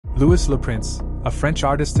Louis Le Prince, a French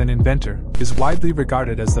artist and inventor, is widely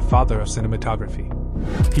regarded as the father of cinematography.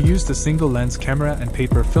 He used a single-lens camera and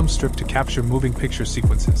paper film strip to capture moving picture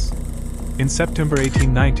sequences. In September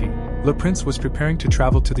 1890, Le Prince was preparing to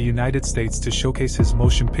travel to the United States to showcase his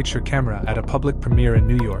motion picture camera at a public premiere in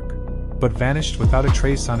New York, but vanished without a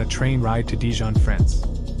trace on a train ride to Dijon, France.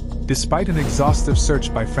 Despite an exhaustive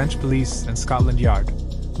search by French police and Scotland Yard,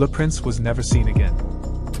 Le Prince was never seen again.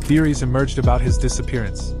 Theories emerged about his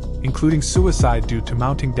disappearance, including suicide due to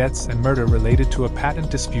mounting debts and murder related to a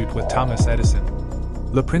patent dispute with Thomas Edison.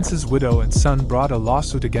 Le Prince's widow and son brought a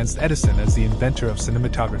lawsuit against Edison as the inventor of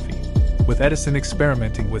cinematography, with Edison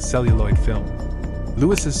experimenting with celluloid film.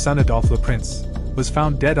 Louis's son Adolphe Le Prince was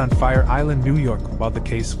found dead on Fire Island, New York, while the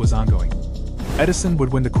case was ongoing. Edison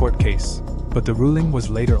would win the court case, but the ruling was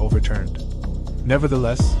later overturned.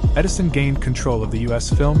 Nevertheless, Edison gained control of the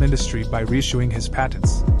US film industry by reissuing his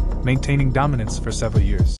patents, maintaining dominance for several years.